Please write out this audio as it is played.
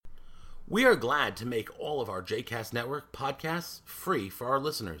We are glad to make all of our JCast Network podcasts free for our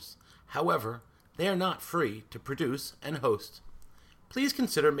listeners. However, they are not free to produce and host. Please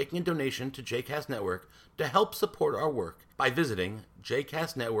consider making a donation to JCast Network to help support our work by visiting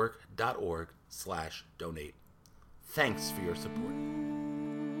jcastnetwork.org/donate. Thanks for your support.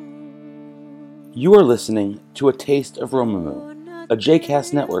 You are listening to A Taste of Romemu, a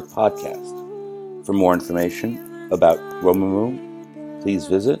JCast Network podcast. For more information about Romemu, please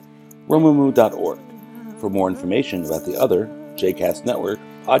visit romemu.org. For more information about the other JCast Network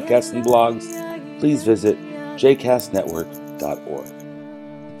podcasts and blogs, please visit jcastnetwork.org.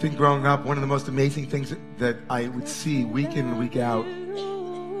 I think growing up, one of the most amazing things that I would see week in and week out,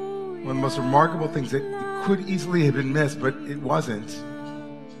 one of the most remarkable things that could easily have been missed, but it wasn't,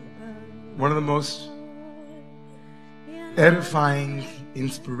 one of the most edifying,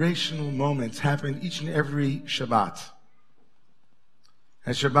 inspirational moments happened each and every Shabbat.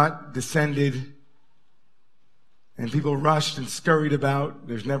 As Shabbat descended and people rushed and scurried about,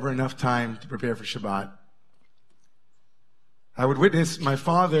 there's never enough time to prepare for Shabbat. I would witness my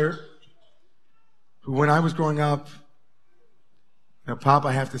father, who when I was growing up, now, Pop,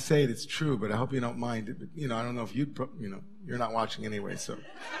 I have to say it's true, but I hope you don't mind. I don't know if you're not watching anyway, so.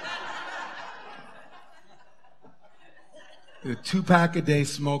 The 2-pack-a-day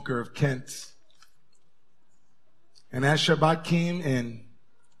smoker of Kent's. And as Shabbat came in,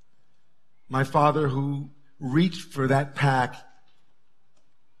 my father, who reached for that pack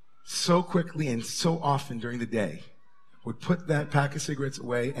so quickly and so often during the day, would put that pack of cigarettes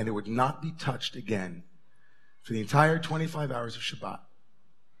away and it would not be touched again for the entire 25 hours of Shabbat.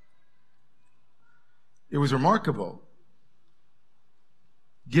 It was remarkable.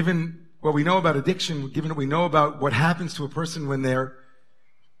 Given what we know about addiction, given what we know about what happens to a person when they're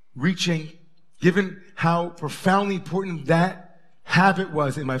reaching, given how profoundly important that habit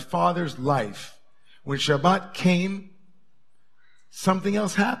was in my father's life, when Shabbat came, something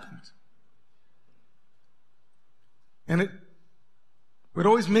else happened. And it would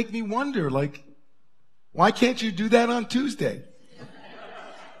always make me wonder, why can't you do that on Tuesday?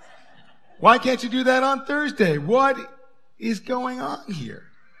 Why can't you do that on Thursday? What is going on here?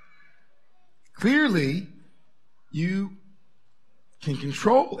 Clearly, you can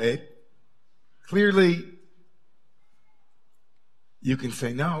control it. Clearly, you can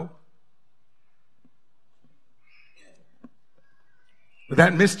say no. But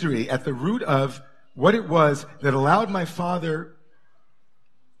that mystery at the root of what it was that allowed my father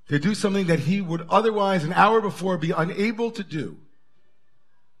to do something that he would otherwise an hour before be unable to do.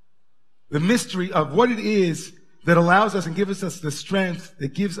 The mystery of what it is that allows us and gives us the strength,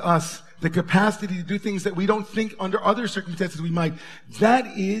 that gives us the capacity to do things that we don't think under other circumstances we might.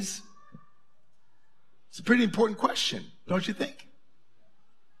 It's a pretty important question, don't you think?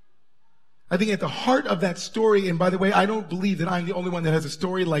 I think at the heart of that story, and by the way, I don't believe that I'm the only one that has a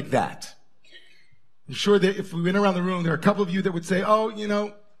story like that. I'm sure that if we went around the room, there are a couple of you that would say,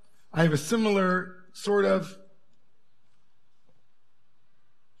 I have a similar sort of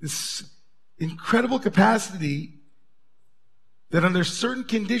this incredible capacity that under certain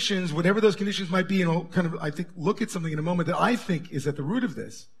conditions, whatever those conditions might be, and I'll look at something in a moment that I think is at the root of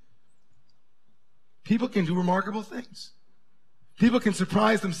this. People can do remarkable things. People can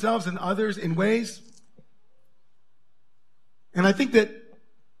surprise themselves and others in ways. And I think that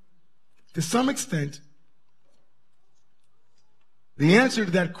to some extent, the answer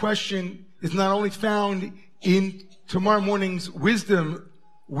to that question is not only found in tomorrow morning's Wisdom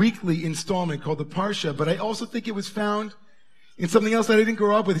weekly installment called the Parsha, but I also think it was found in something else that I didn't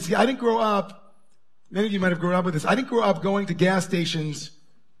grow up with. See, I didn't grow up, many of you might have grown up with this, I didn't grow up going to gas stations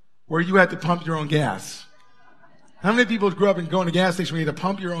where you had to pump your own gas. How many people grew up and going to a gas station where you had to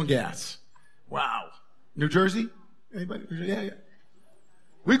pump your own gas? Wow. New Jersey? Anybody? Yeah.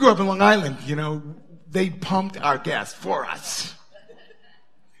 We grew up in Long Island, they pumped our gas for us.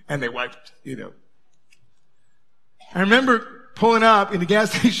 And they wiped, I remember pulling up in the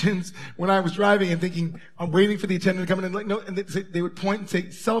gas stations when I was driving and thinking, I'm waiting for the attendant to come in. And they would point and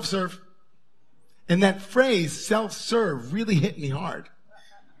say, self-serve. And that phrase, self-serve, really hit me hard.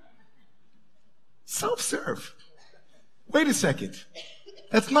 Self-serve. Wait a second.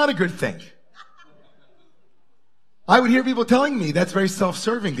 That's not a good thing. I would hear people telling me, that's very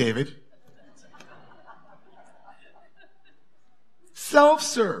self-serving, David.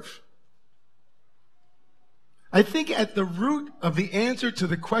 Self-serve. I think at the root of the answer to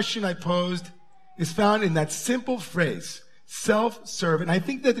the question I posed is found in that simple phrase, self-serve. And I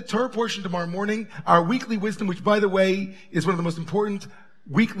think that the Torah portion tomorrow morning, our weekly wisdom, which by the way is one of the most important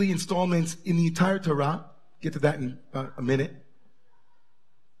weekly installments in the entire Torah, get to that in a minute.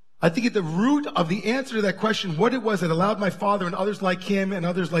 I think at the root of the answer to that question, what it was that allowed my father and others like him and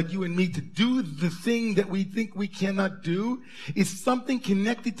others like you and me to do the thing that we think we cannot do, is something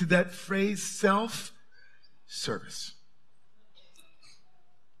connected to that phrase, self-service.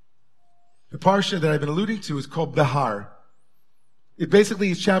 The parsha that I've been alluding to is called Behar. It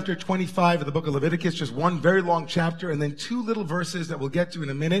basically is chapter 25 of the book of Leviticus, just one very long chapter, and then two little verses that we'll get to in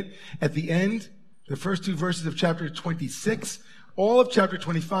a minute. At the end, the first two verses of chapter 26, all of chapter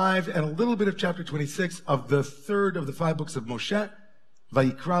 25, and a little bit of chapter 26 of the third of the 5 books of Moshe,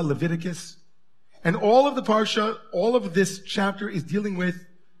 Vayikra, Leviticus. And all of the parsha, all of this chapter is dealing with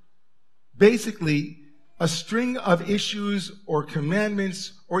basically a string of issues or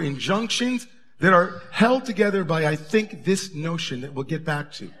commandments or injunctions that are held together by, I think, this notion that we'll get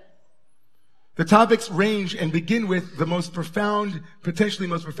back to. The topics range and begin with the most profound, potentially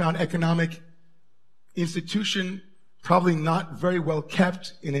most profound economic institution, probably not very well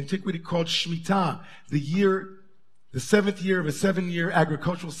kept in antiquity, called Shemitah, the 7th year of a 7-year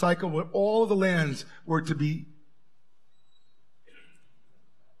agricultural cycle where all of the lands were to be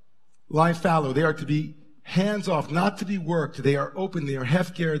lie fallow. They are to be hands off, not to be worked. They are open, they are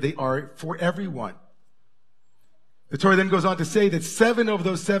hefker, they are for everyone. The Torah then goes on to say that 7 of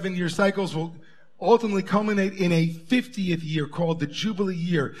those 7-year cycles will ultimately culminate in a 50th year called the Jubilee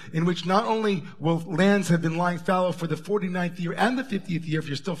year, in which not only will lands have been lying fallow for the 49th year and the 50th year, if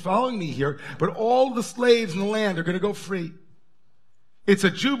you're still following me here, but all the slaves in the land are going to go free. It's a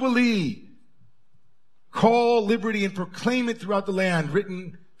Jubilee. Call liberty and proclaim it throughout the land,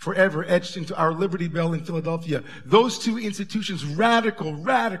 written forever, etched into our Liberty Bell in Philadelphia. Those two institutions,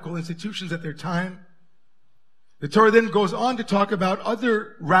 radical institutions at their time. The Torah then goes on to talk about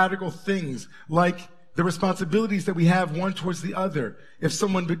other radical things, like the responsibilities that we have one towards the other. If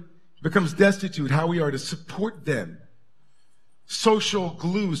someone becomes destitute, how we are to support them. Social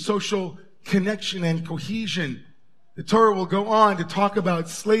glue, social connection and cohesion. The Torah will go on to talk about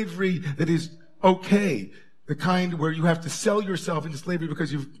slavery that is okay, the kind where you have to sell yourself into slavery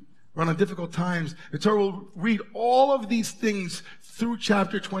because you've run on difficult times. The Torah will read all of these things through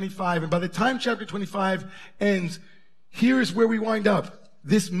chapter 25. And by the time chapter 25 ends, here's where we wind up.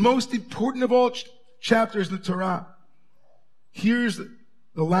 This most important of all chapters in the Torah. Here's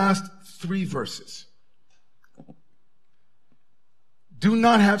the last 3 verses. Do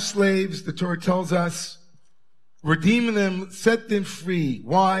not have slaves, the Torah tells us. Redeem them, set them free.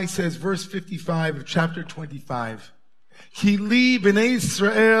 Why, says verse 55 of chapter 25. Ki li b'nei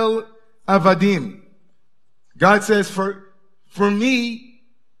Israel avadim. God says, for me,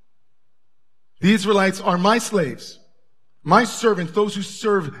 the Israelites are my slaves, my servants, those who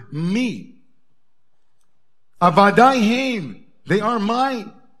serve me. Avadai heim. They are my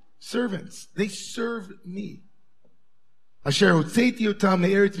servants. They serve me. Asher hotzeiti otam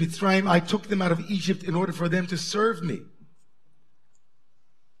me'eretz Mitzrayim. I took them out of Egypt in order for them to serve me.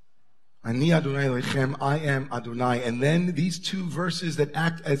 Ani Adonai Elohechem, I am Adonai. And then these 2 verses that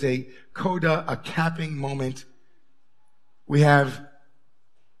act as a coda, a capping moment. We have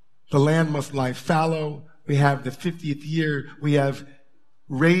the land must lie fallow. We have the 50th year. We have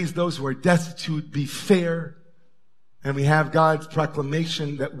raised those who are destitute, be fair. And we have God's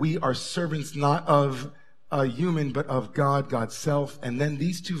proclamation that we are servants not of a human, but of God, God's self. And then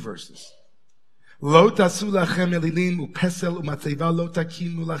these 2 verses. Lo tasu lachem elilim upesel umatzeva lo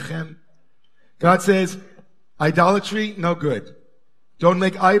takinu lachem. God says, idolatry, no good. Don't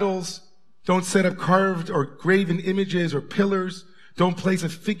make idols. Don't set up carved or graven images or pillars. Don't place a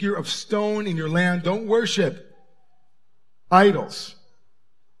figure of stone in your land. Don't worship idols.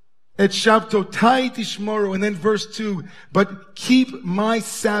 Et shabtotai tishmoru. And then verse 2, but keep my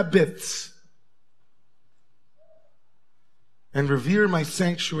Sabbaths and revere my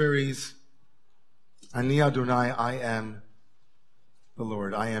sanctuaries. Ani Adonai, I am the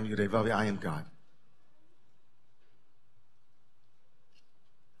Lord. I am Yudevavi, I am God.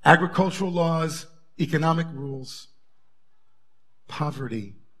 Agricultural laws, economic rules,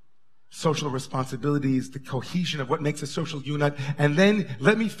 poverty, social responsibilities, the cohesion of what makes a social unit. And then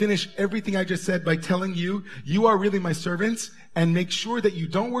let me finish everything I just said by telling you, you are really my servants, and make sure that you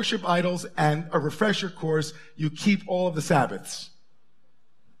don't worship idols, and a refresher course, you keep all of the Sabbaths.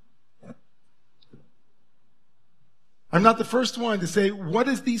 I'm not the first one to say, what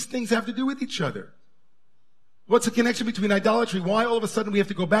does these things have to do with each other? What's the connection between idolatry? Why all of a sudden we have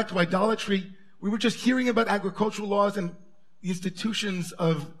to go back to idolatry? We were just hearing about agricultural laws and the institutions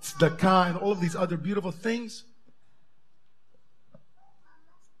of tzedakah and all of these other beautiful things.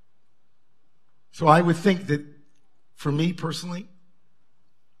 So I would think that for me personally,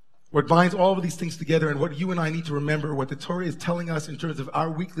 What binds all of these things together and what you and I need to remember, what the Torah is telling us in terms of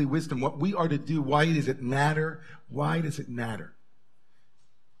our weekly wisdom, what we are to do, why does it matter? Why does it matter?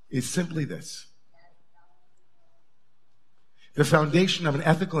 Is simply this. The foundation of an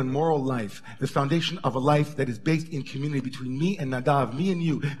ethical and moral life, the foundation of a life that is based in community between me and Nadav, me and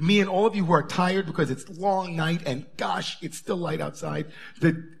you, me and all of you who are tired because it's a long night and gosh, it's still light outside.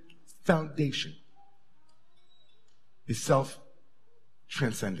 The foundation is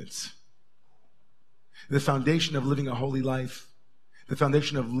self-transcendence. The foundation of living a holy life, the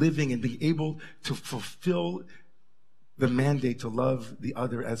foundation of living and being able to fulfill the mandate to love the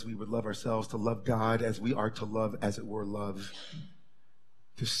other as we would love ourselves, to love God as we are to love, as it were, love,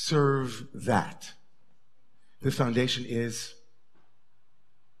 to serve that. The foundation is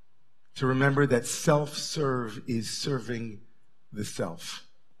to remember that self-serve is serving the self.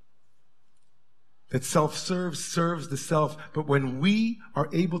 That self-serve serves the self, but when we are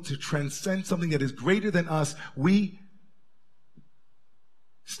able to transcend something that is greater than us, we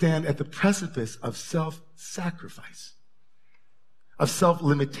stand at the precipice of self-sacrifice, of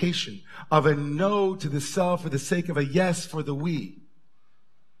self-limitation, of a no to the self for the sake of a yes for the we.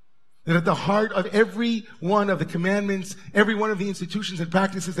 That at the heart of every one of the commandments, every one of the institutions and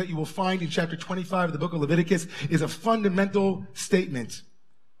practices that you will find in chapter 25 of the book of Leviticus is a fundamental statement.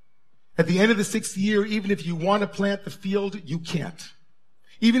 At the end of the 6th year, even if you want to plant the field, you can't.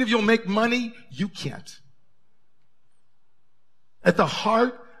 Even if you'll make money, you can't. At the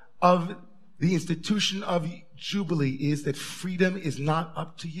heart of the institution of Jubilee is that freedom is not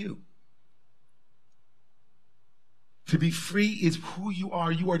up to you. To be free is who you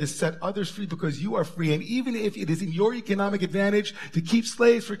are. You are to set others free because you are free. And even if it is in your economic advantage to keep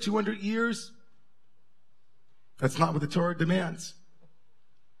slaves for 200 years, that's not what the Torah demands.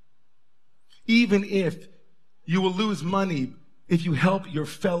 Even if you will lose money if you help your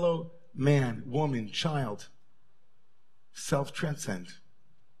fellow man, woman, child self-transcend.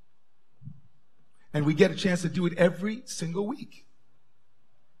 And we get a chance to do it every single week.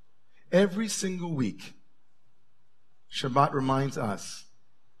 Every single week. Shabbat reminds us,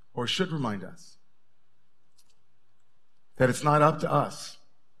 or should remind us, that it's not up to us.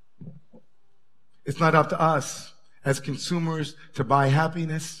 It's not up to us as consumers to buy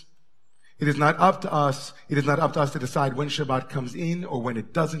happiness. It is not up to us. It is not up to us to decide when Shabbat comes in or when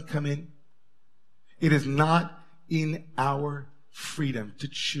it doesn't come in. It is not in our freedom to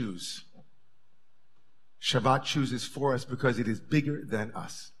choose. Shabbat chooses for us because it is bigger than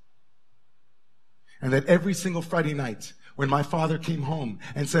us. And that every single Friday night, when my father came home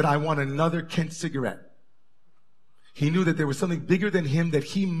and said, I want another Kent cigarette, he knew that there was something bigger than him that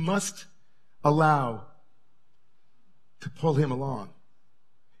he must allow to pull him along.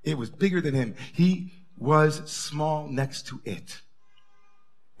 It was bigger than him. He was small next to it.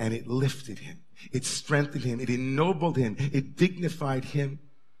 And it lifted him. It strengthened him. It ennobled him. It dignified him.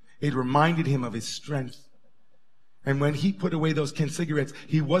 It reminded him of his strength. And when he put away those Kent cigarettes,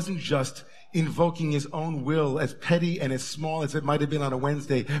 he wasn't just invoking his own will, as petty and as small as it might have been on a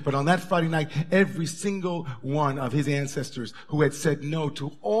Wednesday. But on that Friday night, every single one of his ancestors who had said no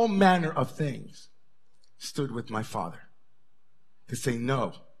to all manner of things stood with my father to say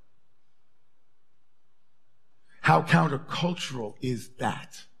no. How countercultural is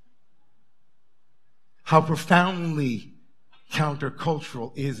that? How profoundly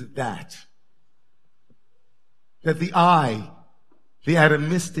countercultural is that? That the I, the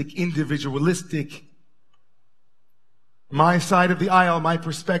atomistic, individualistic, my side of the aisle, my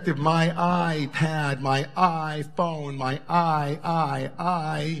perspective, my iPad, my iPhone, my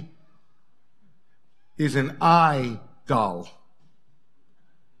I, is an idol.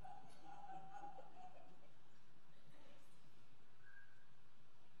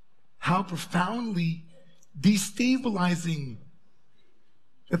 How profoundly destabilizing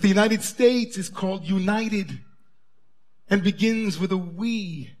that the United States is called united and begins with a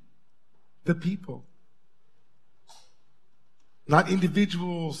we, the people. Not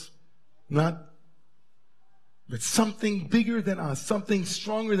individuals, but something bigger than us, something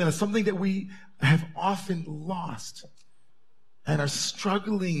stronger than us, something that we have often lost and are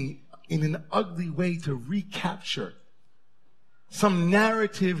struggling in an ugly way to recapture. Some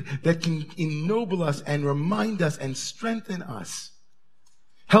narrative that can ennoble us and remind us and strengthen us.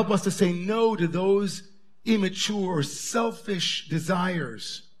 Help us to say no to those immature, selfish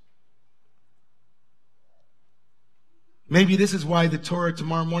desires. Maybe this is why the Torah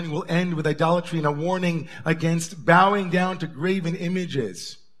tomorrow morning will end with idolatry and a warning against bowing down to graven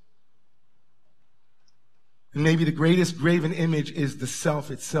images. And maybe the greatest graven image is the self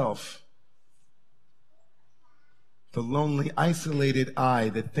itself. the lonely, isolated I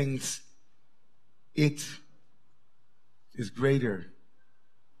that thinks it is greater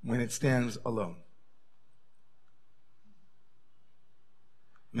when it stands alone.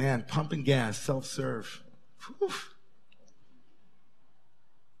 Man, pumping gas, self-serve. Whew.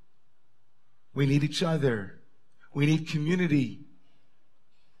 We need each other. We need community.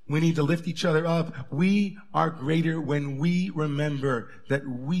 We need to lift each other up. We are greater when we remember that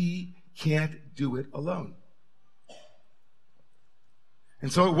we can't do it alone.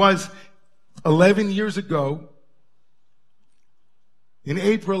 And so it was 11 years ago, in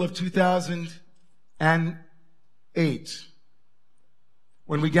April of 2008,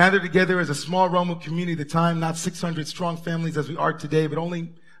 when we gathered together as a small Roman community at the time, not 600 strong families as we are today, but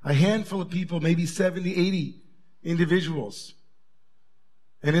only a handful of people, maybe 70, 80 individuals.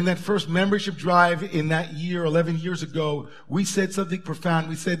 And in that first membership drive in that year, 11 years ago, we said something profound.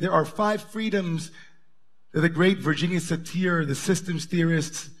 We said there are 5 freedoms that the great Virginia Satir, the systems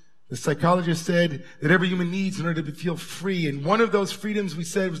theorist, the psychologist said that every human needs in order to feel free. And one of those freedoms, we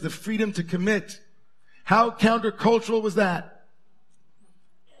said, was the freedom to commit. How countercultural was that?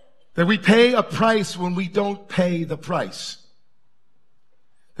 That we pay a price when we don't pay the price.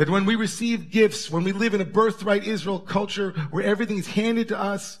 That when we receive gifts, when we live in a birthright Israel culture where everything is handed to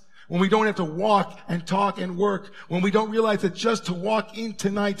us, when we don't have to walk and talk and work, when we don't realize that just to walk in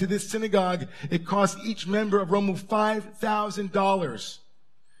tonight to this synagogue, it costs each member of Romemu $5,000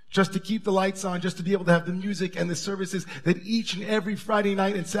 just to keep the lights on, just to be able to have the music and the services, that each and every Friday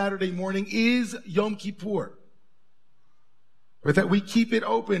night and Saturday morning is Yom Kippur. But that we keep it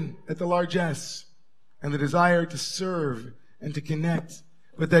open at the largesse and the desire to serve and to connect.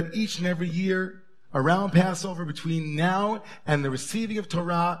 But that each and every year around Passover, between now and the receiving of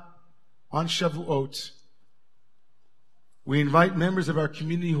Torah on Shavuot, we invite members of our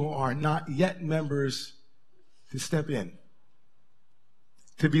community who are not yet members to step in,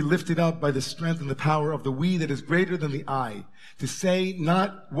 to be lifted up by the strength and the power of the we that is greater than the I, to say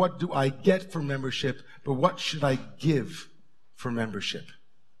not what do I get for membership, but what should I give for membership.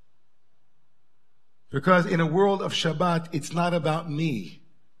 Because in a world of Shabbat, it's not about me.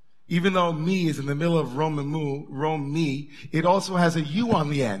 Even though me is in the middle of Romemu, Rome me, it also has a U on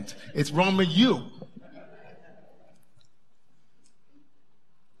the end. It's Roma you.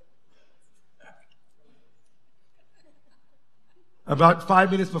 About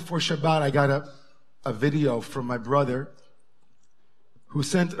 5 minutes before Shabbat, I got a video from my brother who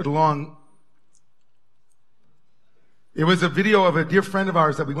sent it along. It was a video of a dear friend of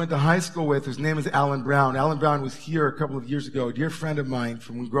ours that we went to high school with, whose name is Alan Brown. Alan Brown was here a couple of years ago, a dear friend of mine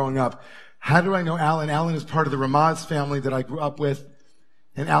from when growing up. How do I know Alan? Alan is part of the Ramaz family that I grew up with.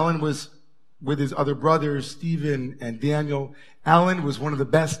 And Alan was with his other brothers, Stephen and Daniel. Alan was one of the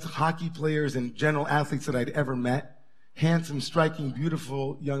best hockey players and general athletes that I'd ever met. Handsome, striking,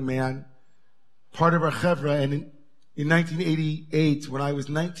 beautiful young man. Part of our chevra. And in 1988, when I was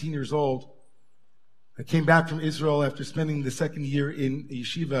 19 years old, I came back from Israel after spending the second year in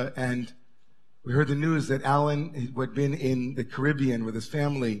yeshiva, and we heard the news that Alan, who had been in the Caribbean with his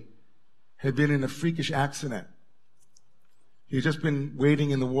family, had been in a freakish accident. He had just been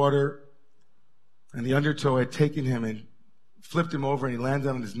wading in the water, and the undertow had taken him and flipped him over, and he landed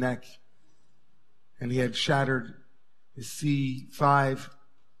on his neck, and he had shattered his C4,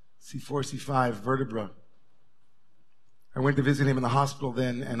 C5 vertebra. I went to visit him in the hospital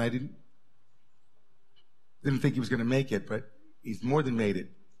then, and I didn't think he was going to make it, but he's more than made it.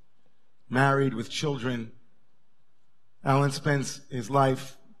 Married with children. Alan spends his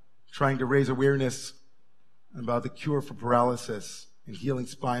life trying to raise awareness about the cure for paralysis and healing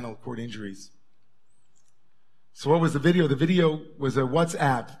spinal cord injuries. So what was the video? The video was a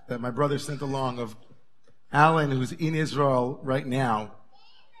WhatsApp that my brother sent along of Alan, who's in Israel right now,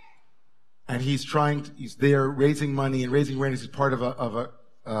 and he's there raising money and raising awareness as part of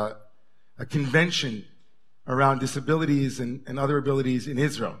a convention around disabilities and other abilities in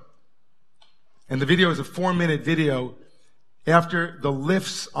Israel. And the video is a 4-minute video after the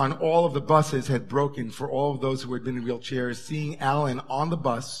lifts on all of the buses had broken for all of those who had been in wheelchairs, seeing Alan on the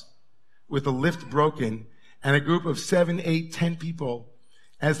bus with the lift broken and a group of 7, 8, 10 people.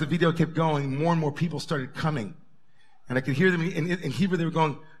 As the video kept going, more and more people started coming. And I could hear them in Hebrew, they were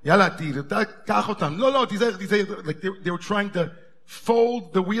going, Yalla, like they were trying to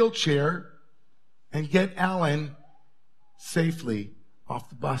fold the wheelchair and get Alan safely off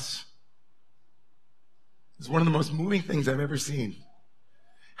the bus. It's one of the most moving things I've ever seen.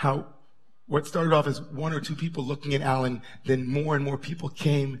 How what started off as 1 or 2 people looking at Alan, then more and more people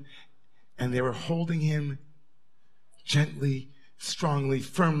came, and they were holding him gently, strongly,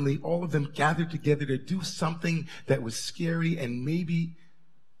 firmly, all of them gathered together to do something that was scary and maybe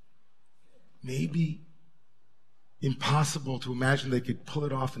impossible to imagine they could pull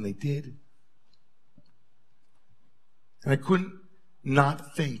it off, and they did. And I couldn't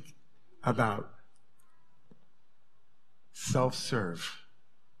not think about self-serve,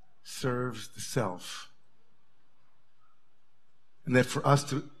 serves the self. And that for us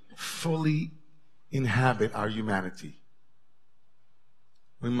to fully inhabit our humanity,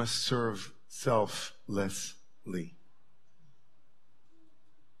 we must serve selflessly.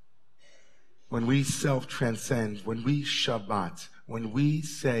 When we self-transcend, when we Shabbat, when we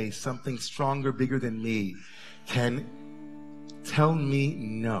say something stronger, bigger than me, can tell me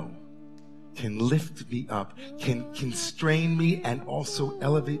no, can lift me up, can constrain me and also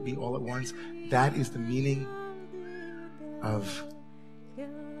elevate me all at once, that is the meaning of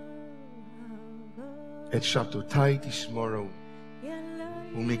Et Shabtotai Tishmoru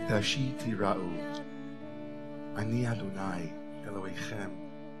Umikdashi Tira'u Ani Adonai Elohechem.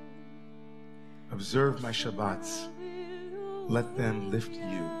 Observe my Shabbats. Let them lift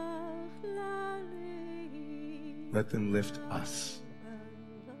you. Let them lift us.